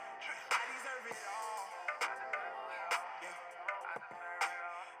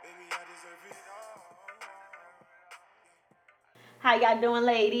How y'all doing,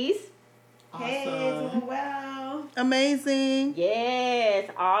 ladies? Awesome. Hey, doing well. Amazing. Yes,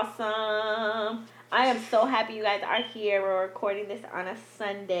 awesome. I am so happy you guys are here. We're recording this on a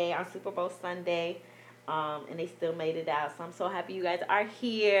Sunday, on Super Bowl Sunday. And they still made it out. So I'm so happy you guys are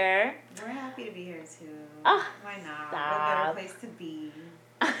here. We're happy to be here too. Oh, why not? stop. What better place to be?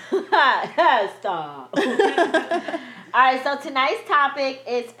 Stop. All right, so tonight's topic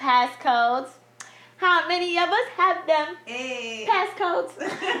is passcodes. How many of us have them? Hey. Passcodes.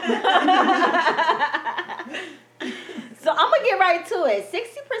 So I'm going to get right to it.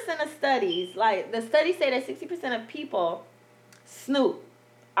 60% of studies, like the studies say that 60% of people snoop.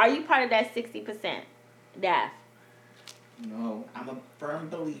 Are you part of that 60%? Daph? No, I'm a firm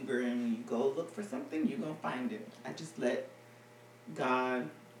believer in when you go look for something, you're going to find it. I just let God,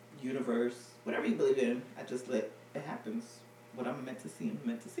 universe, whatever you believe in, I just let it happen. What I'm meant to see, I'm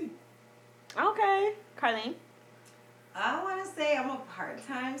meant to see. Okay. Carlene? I want to say I'm a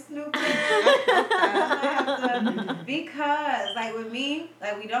part-time snooper. Because, like, with me,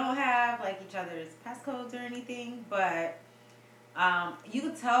 like, we don't have, like, each other's passcodes or anything, but you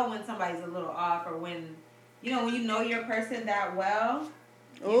can tell when somebody's a little off or when you know your person that well,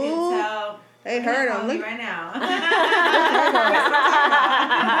 you can tell. They heard him. Look right now.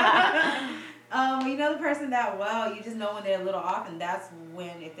 You know the person that well, you just know when they're a little off, and that's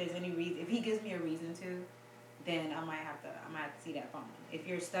when, if there's any reason, if he gives me a reason to, then I might have to see that phone. If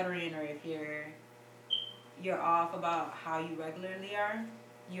you're stuttering or if you're off about how you regularly are,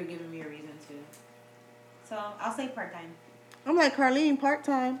 you're giving me a reason to. So I'll say part-time. I'm like, Carlene,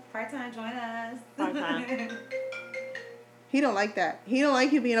 part-time. Part-time, join us. Part-time. He don't like that. He don't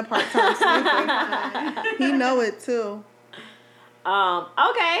like you being a part-time sleeper. He know it too.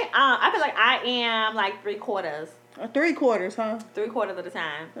 Okay. I feel like I am like 3/4. 3/4, huh? 3/4 of the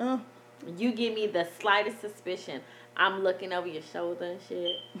time. Oh. You give me the slightest suspicion, I'm looking over your shoulder and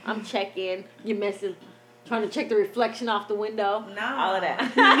shit. I'm checking your message, trying to check the reflection off the window. No. All of that.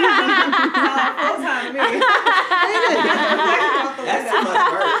 Full time me. That's too much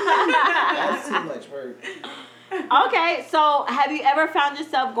work. That's too much work. Okay, so have you ever found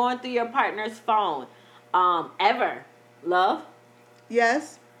yourself going through your partner's phone? Ever? Love?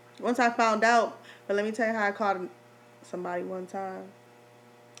 Yes. Once I found out. But let me tell you how I called somebody one time.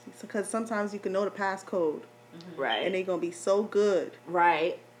 Because sometimes you can know the passcode. Right. And they're going to be so good.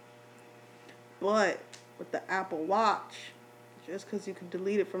 Right. But with the Apple Watch, just because you can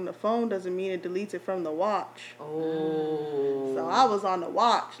delete it from the phone doesn't mean it deletes it from the watch. Oh. So I was on the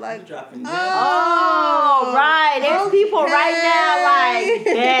watch. Like, dropping oh, right. There's people right now like,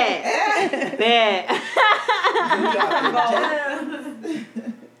 bet.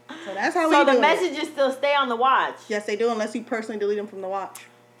 So that's how we So do the it. messages still stay on the watch? Yes, they do, unless you personally delete them from the watch.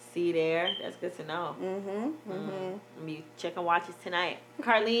 See there? That's good to know. I'll be checking watches tonight.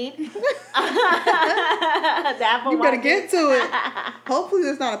 Carlene? You better get to it. Hopefully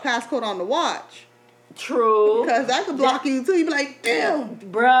there's not a passcode on the watch. True. Because that could block you too. You be like, damn.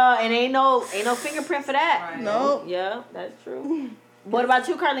 Bruh, and ain't no fingerprint for that. Right. No. Yeah, that's true. What about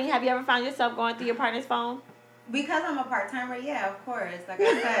you, Carlene? Have you ever found yourself going through your partner's phone? Because I'm a part-timer, yeah, of course. Like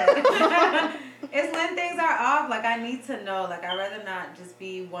I said, it's when things are off. Like, I need to know. Like, I'd rather not just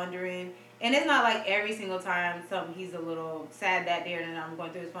be wondering. And it's not like every single time he's a little sad that day and I'm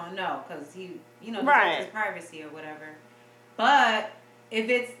going through his phone. No, because he Right. his privacy or whatever. But if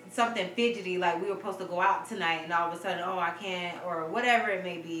it's something fidgety, like we were supposed to go out tonight and all of a sudden, oh, I can't, or whatever it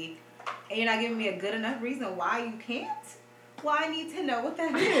may be, and you're not giving me a good enough reason why you can't, well, I need to know what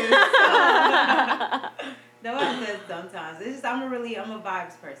that is. No one says sometimes. It's just I'm a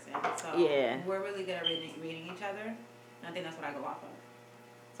vibes person. So Yeah. we're really good at reading each other. And I think that's what I go off of.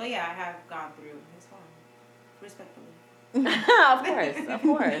 So yeah, I have gone through his phone. Respectfully. Of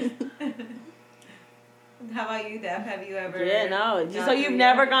course. How about you, Deb? Have you ever Yeah, no. So you've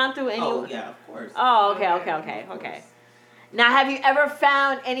never gone through any... Oh, yeah, of course. Oh, okay. Now, have you ever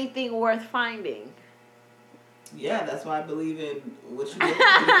found anything worth finding? Yeah, that's why I believe in what you're looking for.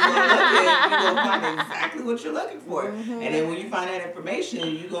 You're going to find exactly what you're looking for. Mm-hmm. And then when you find that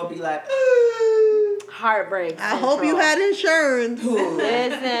information, you're going to be like, Heartbreak. I hope you had insurance.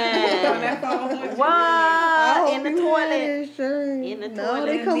 Listen. What? In the toilet. In the No, toilet.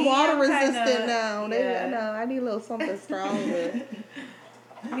 they come Me, water I'm resistant kinda- now. yeah. No, I need a little something stronger.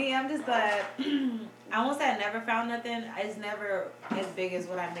 Me, I'm just like, I won't say I never found nothing. It's never as big as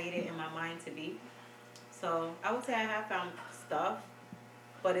what I made it in my mind to be. So I would say I have found stuff,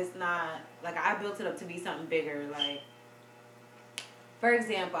 but it's not, like, I built it up to be something bigger. Like, for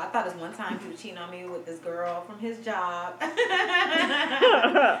example, I thought this one time he was cheating on me with this girl from his job.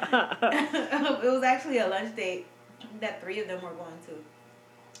 It was actually a lunch date. that 3 of them were going to,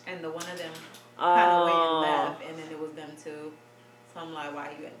 and the one of them kind of went and left, and then it was them 2. So I'm like,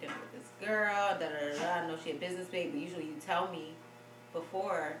 why you at dinner with this girl? Da da da. I know she a business babe, but usually you tell me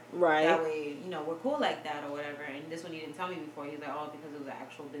before, right? That way, we're cool like that or whatever. And this one you didn't tell me before. He was like, oh, because it was an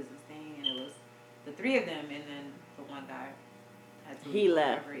actual business thing, and it was the 3 of them, and then the one guy had to. He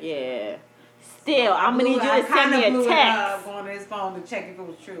left. Yeah. Still, I'm gonna need you to send me a text. Going to his phone to check if it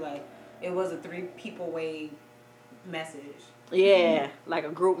was true. Like it was a 3 people way message. Yeah, like a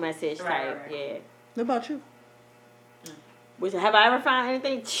group message type. Right. Yeah. What about you? Which, have I ever found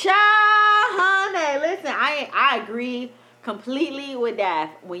anything? Child, honey, listen, I agree completely with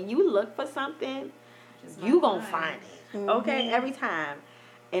that. When you look for something, you gonna find it. Okay, every time.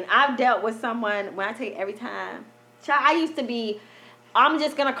 And I've dealt with someone, when I take every time, child, I used to be, I'm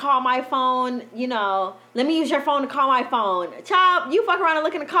just gonna call my phone, let me use your phone to call my phone. Child, you fuck around and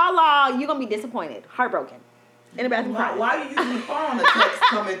look in the call log, you're gonna be disappointed, heartbroken. In the bathroom. Why are you using the phone? The text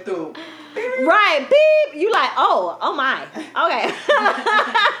coming through. Right, beep. You like, oh my. Okay.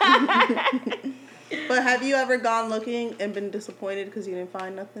 But have you ever gone looking and been disappointed because you didn't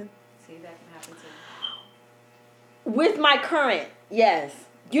find nothing? See, that can happen too. With my current, yes.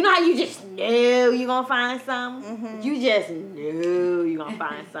 You know how you just knew you're going to find something? Mm-hmm. You just knew you're going to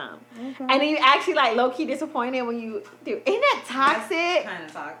find something. Okay. And then you actually like low-key disappointed when you do. Isn't that toxic? Kind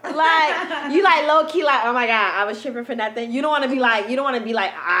of toxic. Like, you like low-key like, oh my God, I was tripping for nothing. You don't want to be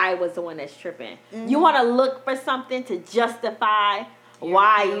like, I was the one that's tripping. Mm-hmm. You want to look for something to justify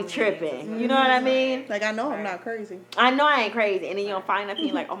why you tripping. Mm-hmm. You know what I mean? Like, I know I'm not crazy. I know I ain't crazy. And then you don't find nothing,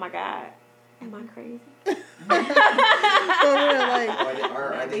 you're like, oh my God, am I crazy? For real, like,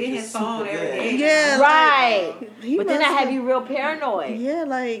 are they his phone every day? Yeah, right. But then I have you real paranoid. Yeah,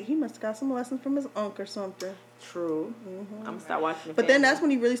 like he must have got some lessons from his uncle or something. True. Mm-hmm. I'm gonna start watching. But then that's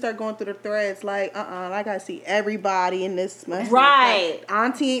when you really start going through the threads. Like, I gotta see everybody in this message. Right. Like,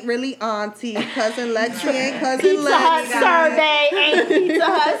 auntie ain't really auntie. Cousin Lexi ain't cousin Pizza Lexi. Hut survey ain't Pizza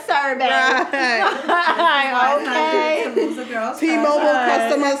Hut survey. Right. Okay. T-Mobile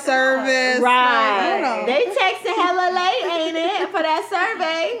customer service. Right. Like, they texting hella late, ain't it, for that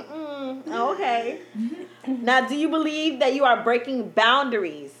survey? Okay. Now, do you believe that you are breaking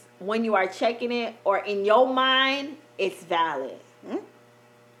boundaries when you are checking it, or in your mind, it's valid?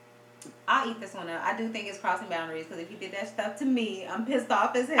 I'll eat this one up. I do think it's crossing boundaries, because if you did that stuff to me, I'm pissed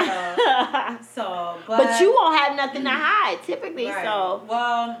off as hell. But you won't have nothing to hide, typically. Right. So,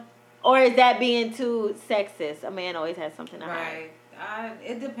 well, or is that being too sexist? A man always has something to hide.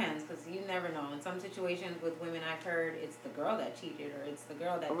 It depends, because you never know. In some situations with women, I've heard it's the girl that cheated, or it's the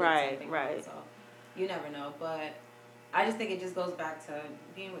girl that did something wrong. So you never know. But I just think it just goes back to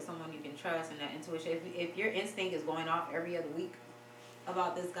being with someone you can trust and that intuition. If your instinct is going off every other week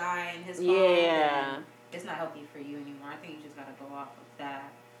about this guy and his phone, then it's not healthy for you anymore. I think you just got to go off of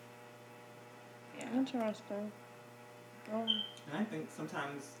that. Yeah. Interesting. I think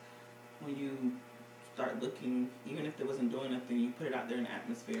sometimes when you start looking, even if there wasn't doing nothing, you put it out there in the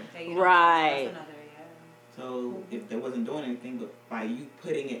atmosphere. Right. That's another, So if there wasn't doing anything, but by you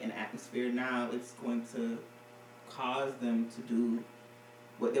putting it in atmosphere, now it's going to cause them to do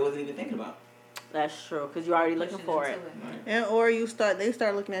what they wasn't even thinking about. That's true, because you're already looking for it. Right. And or they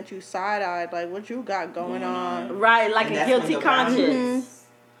start looking at you side-eyed, like, what you got going on? Right, like a guilty conscience.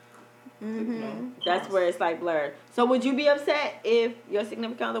 Mm-hmm. That's where it's like blurred. So would you be upset if your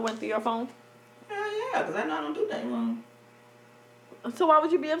significant other went through your phone? Yeah, because I know I don't do nothing wrong. So why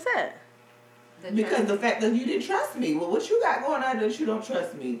would you be upset? Because the fact that you didn't trust me. Well, what you got going on that you don't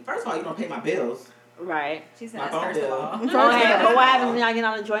trust me? First of all, you don't pay my bills. Right. She said my that's phone first bill. of all. Okay, but what happens when y'all get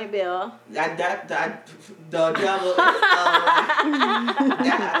on a joint bill? The devil. I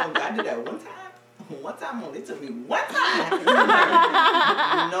did that one time. One time only. It took me one time.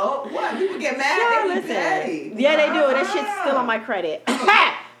 No, what? People get mad every day. Yeah, they do. That shit's still on my credit.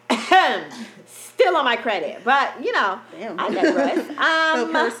 Still on my credit. But, Damn. I digress.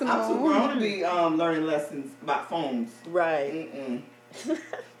 So personal. I'm too grown to be learning lessons about phones. Right.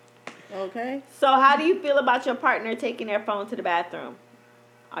 Okay. So how do you feel about your partner taking their phone to the bathroom?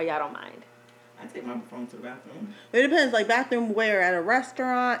 Or y'all don't mind? I take my phone to the bathroom. It depends, like bathroom where? At a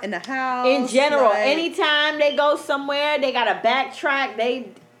restaurant, in the house? In general, like, anytime they go somewhere, they got to backtrack.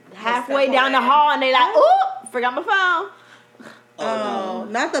 They halfway down the hall and they like, ooh, forgot my phone. Oh,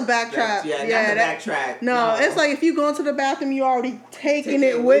 not the backtrack. Not the backtrack. No, it's like if you go into the bathroom, you already taking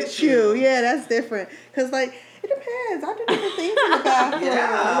it with you. Yeah, that's different. Because, like, it depends. I do different things in the bathroom.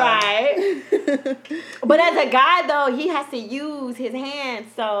 Right. But as a guy, though, he has to use his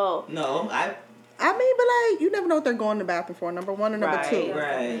hands, so. No, I mean, but like, you never know what they're going to the bathroom for. Number one and number two.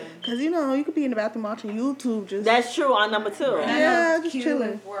 Right. Because, you could be in the bathroom watching YouTube just. That's true on number 2. Right. Yeah, it's just cute chilling.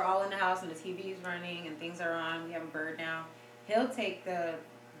 if we're all in the house and the TV is running and things are on. We have a bird now. He'll take the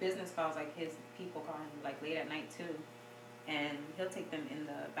business calls, like his people call him, like late at night too. And he'll take them in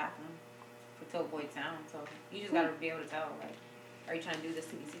the bathroom to avoid sound. So you just got to be able to tell, like, are you trying to do this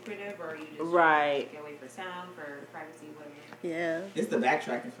to be secretive or are you just trying to get away for sound, for privacy, whatever? Yeah. It's the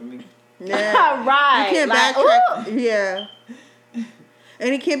backtracking for me. Yeah. Right. You can't like, backtrack. Ooh. Yeah.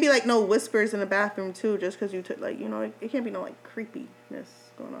 And it can't be like no whispers in the bathroom too, just because you took it can't be no like creepiness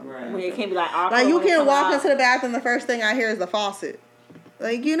going on. Right. When it can't be like awkward. Like you when it can't come walk out. into the bathroom, the first thing I hear is the faucet.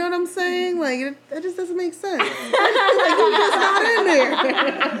 Like, you know what I'm saying? Like, that just doesn't make sense. Like, you're just not in there.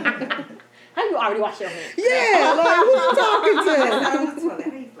 How you already wash your hands? Yeah, like, who you talking to?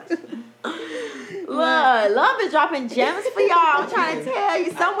 Look, love is dropping gems for y'all. I'm trying to tell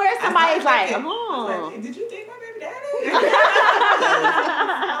you. Somewhere somebody's like, It's oh. like, did you date my baby daddy?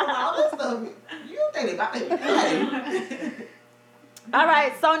 All this stuff. You dated my baby daddy. All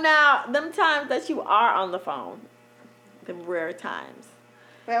right, so now, them times that you are on the phone, the rare times.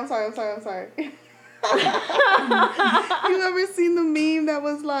 Wait, I'm sorry. You ever seen the meme that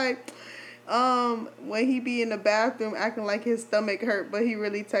was like, when he be in the bathroom acting like his stomach hurt, but he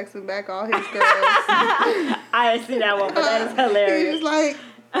really texting back all his girls? I didn't see that one, but that is hilarious. He's like,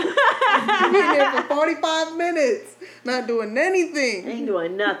 he been there for 45 minutes, not doing anything. Ain't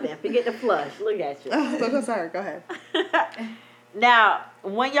doing nothing. Forget the flush. Look at you. So sorry, go ahead. Now,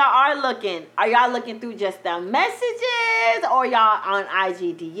 when y'all are y'all looking through just the messages or y'all on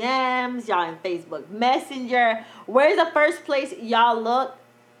IG DMs, y'all in Facebook Messenger? Where's the first place y'all look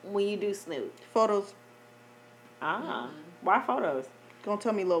when you do snoop? Photos. Why photos? Gonna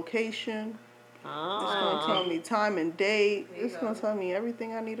tell me location. It's gonna tell me time and date. It's gonna tell me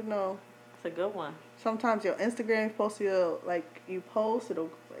everything I need to know. It's a good one. Sometimes your Instagram post it'll like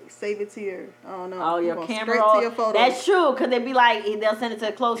save it to your, I don't know. Oh, your going camera straight roll. to your photos. That's true, because they be like, they'll send it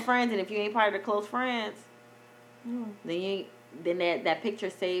to close friends, and if you ain't part of the close friends, then that picture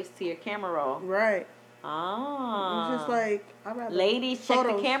saves to your camera roll. Right. Oh. It's just like, I'd rather ladies, check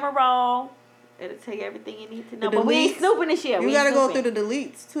photos. the camera roll. It'll tell you everything you need to know. The But we ain't deletes. snooping this year. You gotta go through the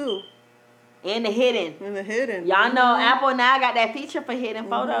deletes too. And the hidden. And the hidden. Y'all know Apple now got that feature for hidden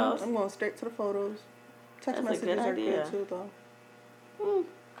photos. I'm going straight to the photos. Text That's a good messages are idea. good too though.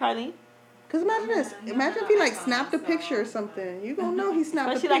 Carlene? Cause imagine this. Imagine if he like snapped a picture or something. You gonna know he snapped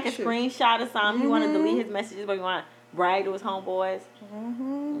Especially a like a picture. screenshot or something. You want to delete his messages, but you want to brag to his homeboys.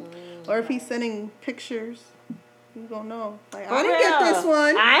 Or if he's sending pictures, you gonna know. Like, For I didn't real. get this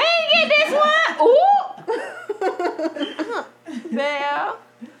one. I ain't get this one. Ooh. Belle.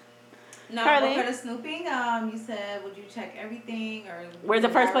 No, Carly? but for the snooping, you said, would you check everything? Or Where's the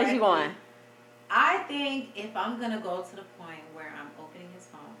first place you going? I think if I'm going to go to the point where I'm opening his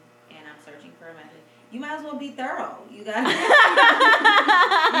phone and I'm searching for a message, you might as well be thorough. You got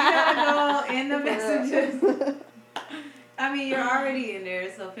to go in the messages. I mean, you're already in there,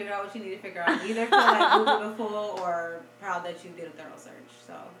 so figure out what you need to figure out. Either feel like Google the full or proud that you did a thorough search.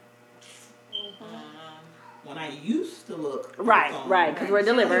 So, When I used to look. Right, because we're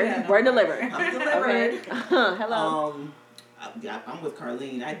delivered. We're delivered. I'm delivered. Okay. Hello. I'm with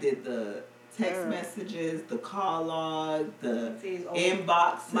Carlene. I did the text messages, the call log, the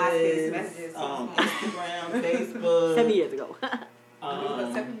inboxes, MySpace messages, Instagram, Facebook. 7 years ago.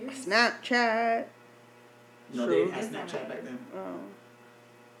 7 years? Snapchat. No, they didn't have Snapchat back then. Oh.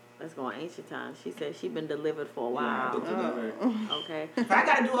 Let's go on ancient times. She said she been delivered for a Yeah, while. I've been delivered. Okay. If I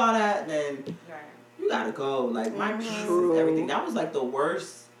gotta do all that, then Right. you gotta go. Like my peace True. is everything. That was like the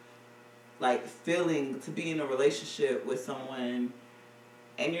worst, like feeling to be in a relationship with someone,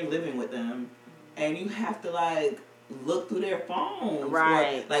 and you're living with them, and you have to like look through their phones.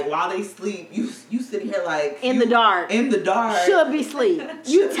 Right. Or, like while they sleep, you sitting here like In the dark. In the dark. Should be sleep.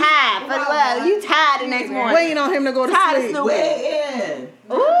 You tired for love. You tired the next morning. Waiting on him to go to Tired of sleep. snooping. Way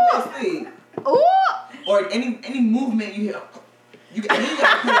in. Ooh. Sleep. Ooh. Or any movement you hear. You gotta put it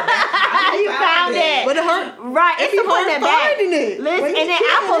back. You found it. But it hurt. Right, it's It be to put hard that back. finding it. Listen, When you and then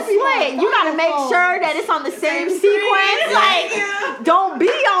kill it, Apple it be hard Split. You gotta finding make the sure that it's on the same sequence. Yeah. Like, don't be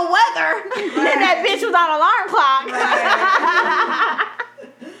on weather. Then that bitch was on alarm clock.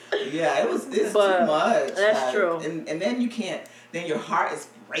 Yeah, it's But too much. that's true. And then you can't. Then your heart is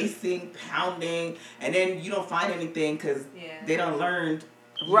racing, pounding, and then you don't find anything because they done learned.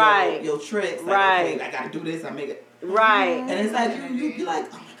 Right. Your tricks. Like, Right. okay, I gotta do this. I make it. Right. And it's like you like,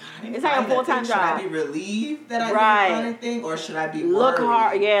 oh my god, I didn't It's like a find that full-time thing. job. Should I be relieved that I Right. didn't find anything, or should I be Look worried?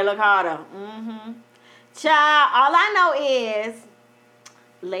 hard. Yeah, look harder. Child, all I know is,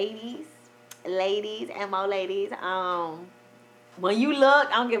 ladies, ladies and more ladies, when you look,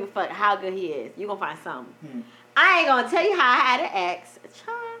 I don't give a fuck how good he is. You gonna find something. I ain't gonna tell you how I had an ex.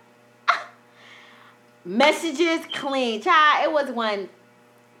 Child. Messages clean. Child, it was when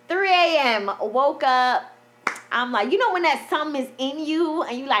 3 a.m. woke up. I'm like, you know when that something is in you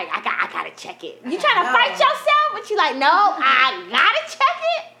and you like, I gotta check it. You trying to fight yourself, but you like, no, I gotta check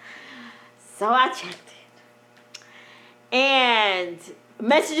it. So I checked it. And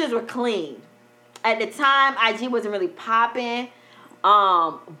messages were clean. At the time, IG wasn't really popping.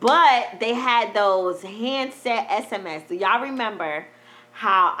 But they had those handset SMS. Do y'all remember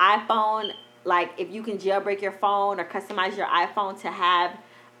how iPhone, like if you can jailbreak your phone or customize your iPhone to have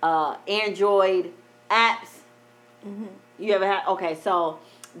Android apps? Mm-hmm. You ever had? Okay, so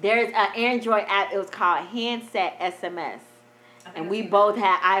there's an Android app. It was called Handset SMS. And we both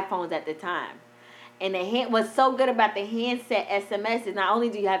had iPhones at the time. And what's so good about the handset SMS is not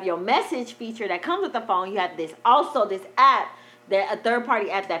only do you have your message feature that comes with the phone, you have this app, a third-party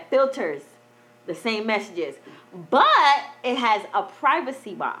app that filters the same messages. But it has a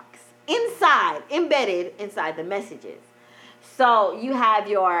privacy box embedded inside the messages. So you have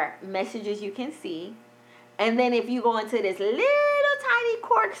your messages you can see. And then if you go into this little tiny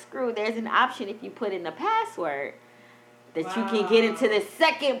corkscrew, there's an option if you put in the password that you can get into the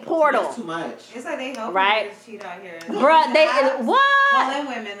second portal. That's too much. It's like they help right? you cheat out here. Bruh, what? Well, and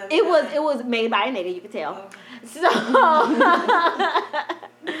women. It was made by a nigga, you can tell. Okay.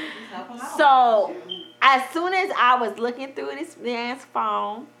 So as soon as I was looking through this man's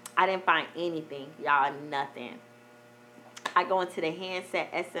phone, I didn't find anything. Y'all, nothing. I go into the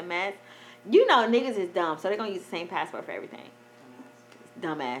handset SMS. You know niggas is dumb, so they're going to use the same password for everything.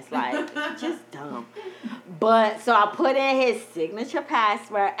 Dumbass, like, just dumb. But, so I put in his signature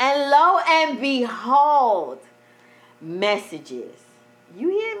password, and lo and behold, messages. You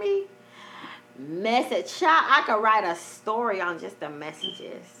hear me? Message. Child, I could write a story on just the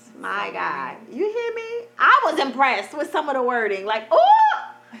messages. My God. You hear me? I was impressed with some of the wording. Like, oh,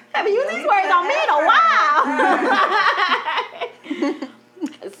 haven't used these words on me in a while.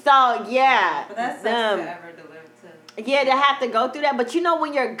 So, yeah. But that's ever delivered to. Yeah, to have to go through that. But you know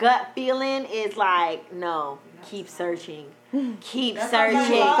when your gut feeling is like, no, keep searching. Keep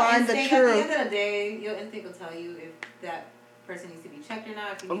searching. Find the truth. At the end of the day, your instinct will tell you if that person needs to be checked or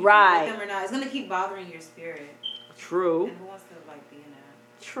not, if you need to be with them or not. It's going to keep bothering your spirit. True. And who wants to, like, be in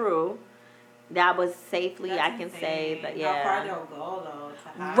that? True. That was safely, That's I can insane. say, but yeah. How far they'll go, though, to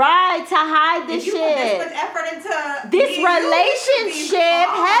hide. Right, to hide this shit. You put this much effort into this relationship.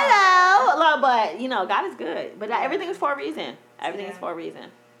 Hello. Look, but, you know, God is good. But everything is for a reason. Everything is for a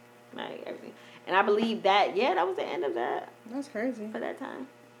reason. Like, everything. And I believe that, that was the end of that. That's crazy. For that time.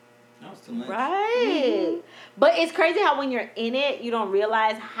 That was too much. Right. Mm-hmm. But it's crazy how when you're in it, you don't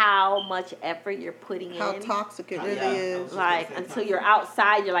realize how much effort you're putting how in. How toxic it really is. Like, until you're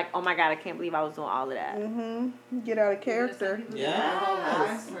outside, you're like, oh my God, I can't believe I was doing all of that. Mm-hmm. Get out of character.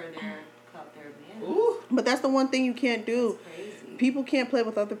 Yeah. But that's the one thing you can't do. That's crazy. People can't play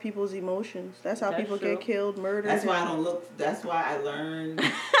with other people's emotions. That's how people get killed, murdered. That's why I don't look. That's why I learned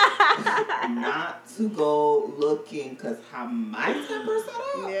not to go looking, because how my temper's set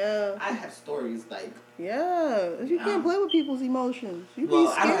up. Yeah. I have stories like. Yeah. You can't play with people's emotions. You be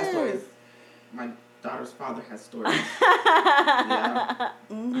scared. I don't have stories. My daughter's father has stories. Yeah.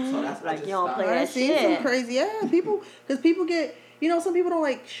 Mm-hmm. So that's like you don't play that I've seen shit. some crazy. Yeah, people, because people get. You know, some people don't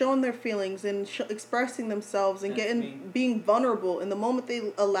like showing their feelings and expressing themselves and being vulnerable. And the moment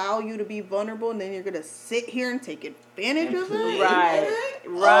they allow you to be vulnerable, and then you're gonna sit here and take advantage of it. Right.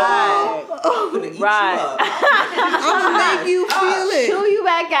 I'm gonna eat you up. I'm gonna make you feel it. Chew you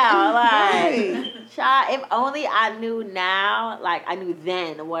back out. Like, child, if only I knew now, like I knew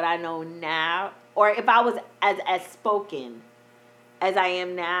then what I know now, or if I was as spoken as I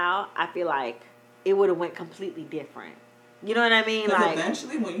am now, I feel like it would have went completely different. You know what I mean? Because like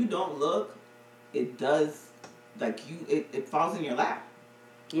eventually, when you don't look, it does, like it falls in your lap.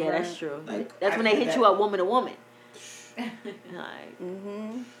 Yeah, right. that's true. Like, that's when they hit you up woman to woman. Like,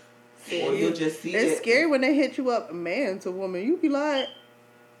 or you'll just see it's scary when they hit you up man to woman. You be like,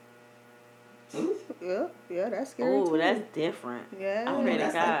 yeah, that's scary. Oh, too. that's different. Yeah,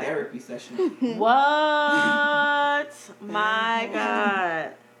 that's like therapy session. What? My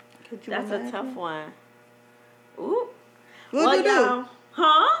God, that's imagine? a tough one. Ooh. What'd you do?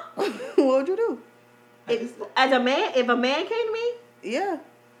 Huh? What'd you do? As a man, if a man came to me, yeah,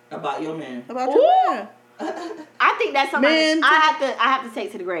 about your man. about your man. I think that's something Man, I have to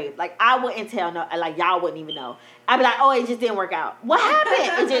take to the grave. Like I wouldn't tell no, like y'all wouldn't even know. I'd be like, oh, it just didn't work out. What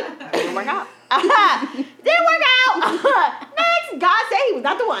happened? It just didn't work out. Didn't work out. Next, God said he was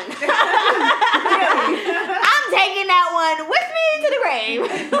not the one.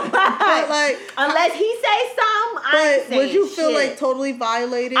 unless he say something, I ain't But saying would you feel shit. like totally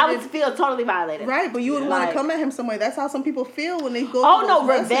violated? I would feel totally violated. Right, but you would want to Like- come at him some way. That's how some people feel when they go. Oh through no,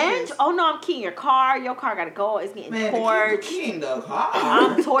 those revenge! messages. Oh no, I'm keying your car. Your car gotta go. It's getting torched. King the car.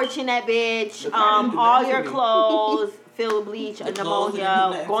 I'm torching that bitch. The car didn't do All nothing your to me. clothes filled with bleach, The clothes didn't do pneumonia,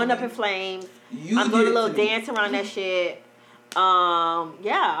 nothing going to up me. in flames. You I'm did doing a it little to me. dance around that shit.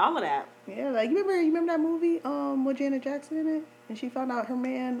 Yeah, all of that. Yeah, like you remember that movie with Janet Jackson in it, and she found out her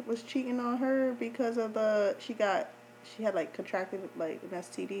man was cheating on her because of she had like contracted like an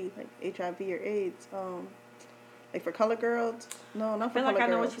STD, like HIV or AIDS. Like for Color Girls. No, not I for feel Color like I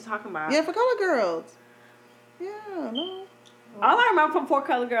know Girls. what you're talking about. Yeah, for Color Girls. Yeah, no. All I remember from Four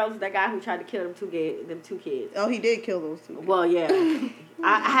Color Girls is that guy who tried to kill them two kids. Oh, he did kill those two. Well, yeah.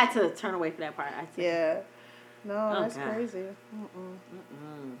 I had to turn away from that part. Yeah. No, Oh, that's God. crazy. Mm-mm.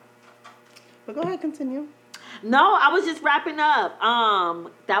 But go ahead, continue. No, I was just wrapping up.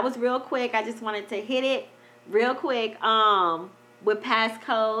 That was real quick. I just wanted to hit it real quick. With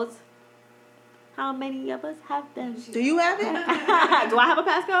passcodes. How many of us have them? Do you have it? Do I have a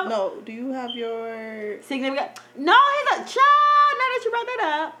passcode? No. Do you have your... Significant? No, he's a child. Now that you brought that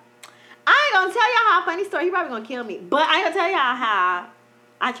up, I ain't gonna tell y'all how funny story. He probably gonna kill me, but I ain't gonna tell y'all how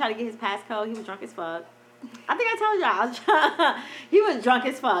I tried to get his passcode. He was drunk as fuck. I think I told y'all. He was drunk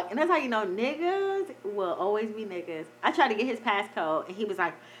as fuck, and that's how you know niggas will always be niggas. I tried to get his passcode, and he was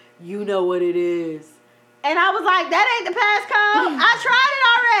like, "You know what it is." And I was like, that ain't the passcode. I tried it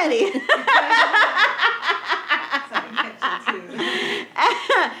already.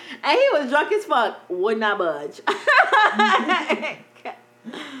 And he was drunk as fuck. Would not budge.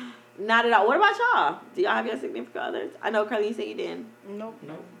 Not at all. What about y'all? Do y'all have your significant others? I know, Carly, you said you didn't. Nope.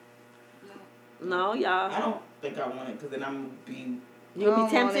 No, y'all. I don't think I want it because then I'm be You'll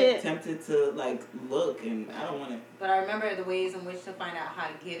be tempted. tempted to like look, and I don't want it. But I remember the ways in which to find out how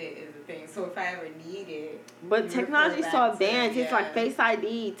to get it is the thing. So if I ever need it, But technology's so back to, advanced. It's yeah. like Face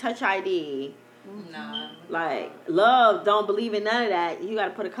ID, Touch ID. no. Like, love, don't believe in none of that. You got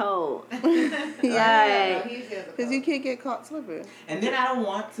to put a code. Yeah, Like, Because you can't get caught slipping. And then I don't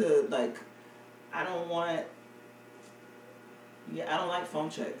want to like, I don't like phone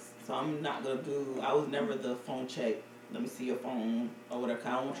checks. So I'm not gonna do. I was never the phone check. Let me see your phone or whatever.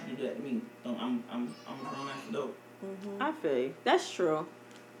 I don't want you to do that to me. I'm grown ass adult. Mm-hmm. I feel you. That's true.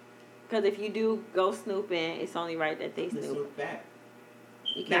 Because if you do go snooping, it's only right that they Let's snoop. look back.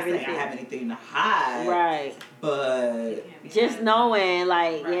 You Not can't really saying I feel have anything to hide. Right. But Just knowing,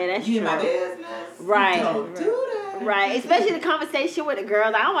 like, yeah, that's you true. in my business. Right. Don't do that. Right. Especially the conversation with the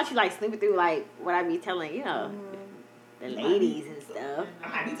girls. I don't want you, like, snooping through, like, what I be telling, you know, the ladies and stuff. I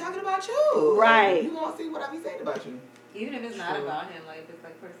might be talking about you. Right. Like, you gonna see what I be saying about you. Even if it's not True. about him, like if it's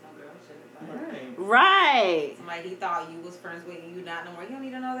like personal girl shit. Like, Right. Right. somebody he thought you was friends with and you not no more. You don't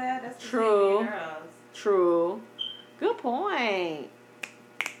need to know that. That's the True. same with girls. True. Good point.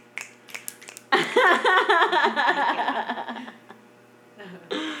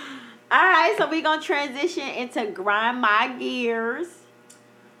 All right, so we're going to transition into grind my gears.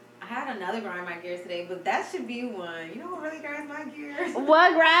 I had another grind my gears today, but that should be one. You know what really grinds my gears?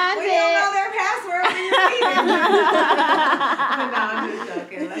 What grinds We don't know it? their password when you see them. No, I'm just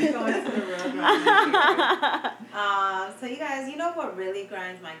joking. Let's go into the real grind my gears. So you guys, you know what really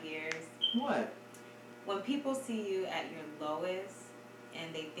grinds my gears? What? When people see you at your lowest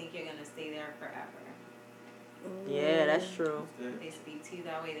and they think you're gonna stay there forever. Yeah, that's true. They speak to you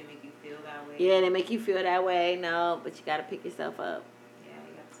that way. They make you feel that way. Yeah, they make you feel that way. No, but you got to pick yourself up. Yeah,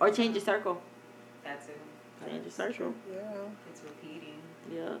 you got to. Or change your circle. That too. Change your circle. Yeah. It's repeating.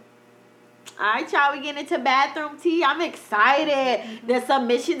 Yeah. All right, y'all. We getting into bathroom tea. I'm excited. The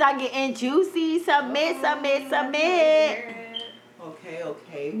submissions are getting juicy. Submit.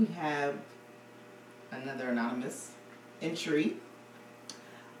 Okay. We have another anonymous entry.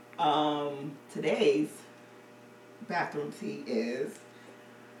 Today's bathroom tea is: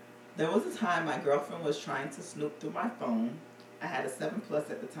 there was a time my girlfriend was trying to snoop through my phone. I had a 7 Plus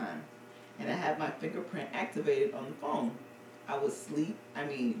at the time, and I had my fingerprint activated on the phone. I was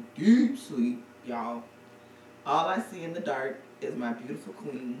deep sleep, y'all. All I see in the dark is my beautiful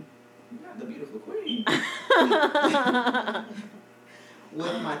queen, not the beautiful queen,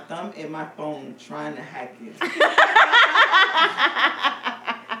 with my thumb in my phone trying to hack it.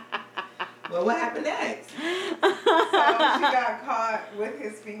 Well, what happened next? So she got caught with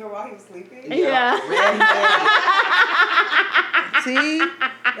his finger while he was sleeping? Yeah. See?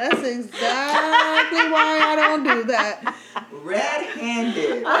 That's exactly why I don't do that.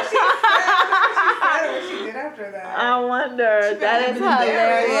 Red-handed. What she said or what she did after that? I wonder. She That is better be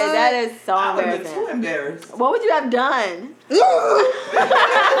hilarious. embarrassed. That That is so I would have been embarrassing. too embarrassed. What would you have done?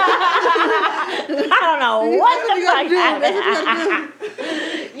 I don't know what the fuck happened.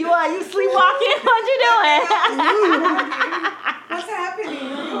 You sleepwalking? What you doing? What's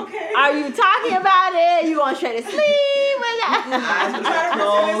happening? Are you okay? Are you talking about it? You going straight to sleep? Eyes I'm was trying to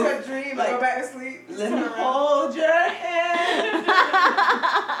closed. pretend it's a dream. Like, Go back to sleep. Let me hold your hand.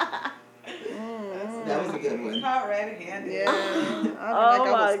 That was a good one. Caught red-handed. Yeah. I Oh I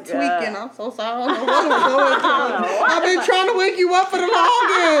my was tweaking. God. I'm so sorry. I don't know what I'm going through. I've been trying to wake you up for the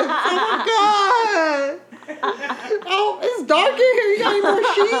longest. Oh my God. Oh, it's dark in here. You got any more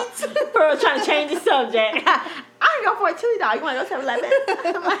sheets? Pearl trying to change the subject. I can go for a $2. You want to go 7-Eleven?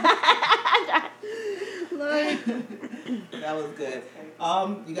 Like, That was good.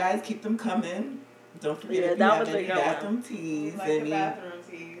 You guys keep them coming. Don't forget Yeah, if you that have was a any good one. bathroom We teas, like the any bathroom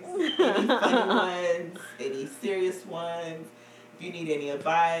teas. funny ones, any serious ones. If you need any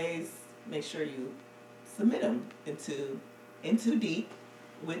advice, make sure you submit them into Deep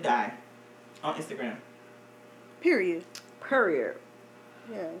with Die on Instagram. period. Period.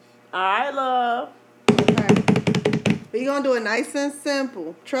 Yes. All right, love. Okay. We're going to do it nice and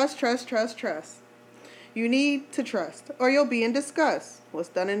simple. Trust, trust, trust, trust. You need to trust, or you'll be in disgust. What's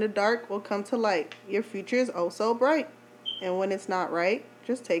done in the dark will come to light. Your future is oh so bright. And when it's not right,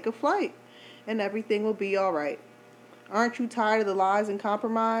 just take a flight, and everything will be all right. Aren't you tired of the lies and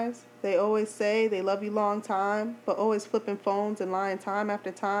compromise? They always say they love you long time, but always flipping phones and lying time after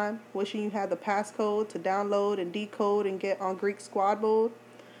time, wishing you had the passcode to download and decode and get on Greek squad mode.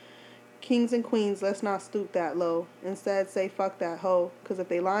 Kings and queens, let's not stoop that low. Instead, say fuck that hoe, because if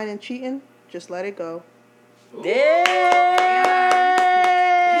they lying and cheating, just let it go.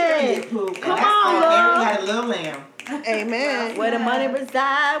 Yay! Come on, Mary love. had a little lamb. Amen. Where the money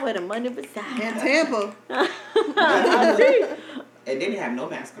reside, where the money reside. In Tampa. And they didn't have no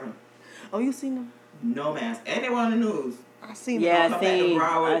mask on. Oh, you seen them? No mask. And they were on the news. I seen Yeah. them. Come back to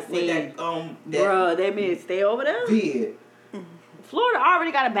Broward I with seen. that Bruh, they mean to stay over there? vid. Florida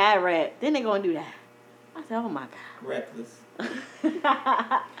already got a bad rep. Then they gonna do that. I said, oh my Reckless. God.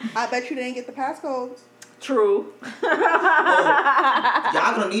 I bet you didn't get the passcodes. True.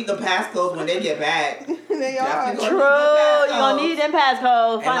 Y'all gonna need the passcodes when they get back. They are. Definitely True. gonna You gonna need them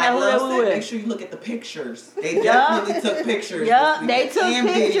passcodes. And Find like out who Love they said, with. make sure you look at the pictures. They definitely took pictures. Yup, this they weekend took and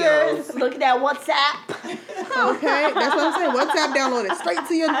pictures. videos. Look at that WhatsApp. Okay, that's what I'm saying. WhatsApp downloaded straight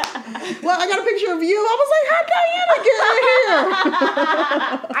to your. Well, I got a picture of you. I was like, how'd Diana get in here?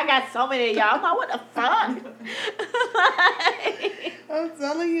 I got so many of y'all. I'm like, what the fuck? I'm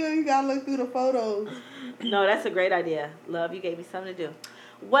telling you, you gotta look through the photos. No, that's a great idea. Love, you gave me something to do.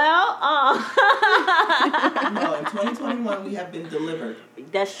 Well, No, in 2021 we have been delivered.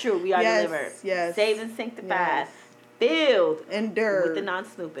 that's true. We are Yes, delivered. yes. Saved and sanctified. Yes. Filled Endured. with the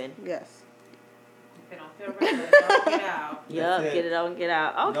non-snooping. Yes. If it don't feel right, let it go, get out. Yup, That's it. get it on, get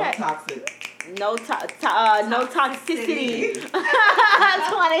out. No Okay. toxic. No toxicity.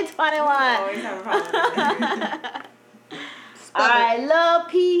 2021. Always have a problem with that. All right, love,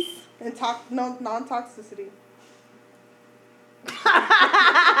 peace. And no non-toxicity.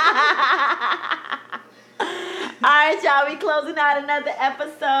 All right, y'all. We closing out another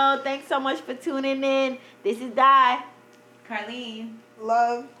episode. Thanks so much for tuning in. This is Di. Carlene.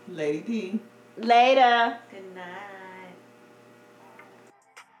 Love. Lady D. Later. Good night.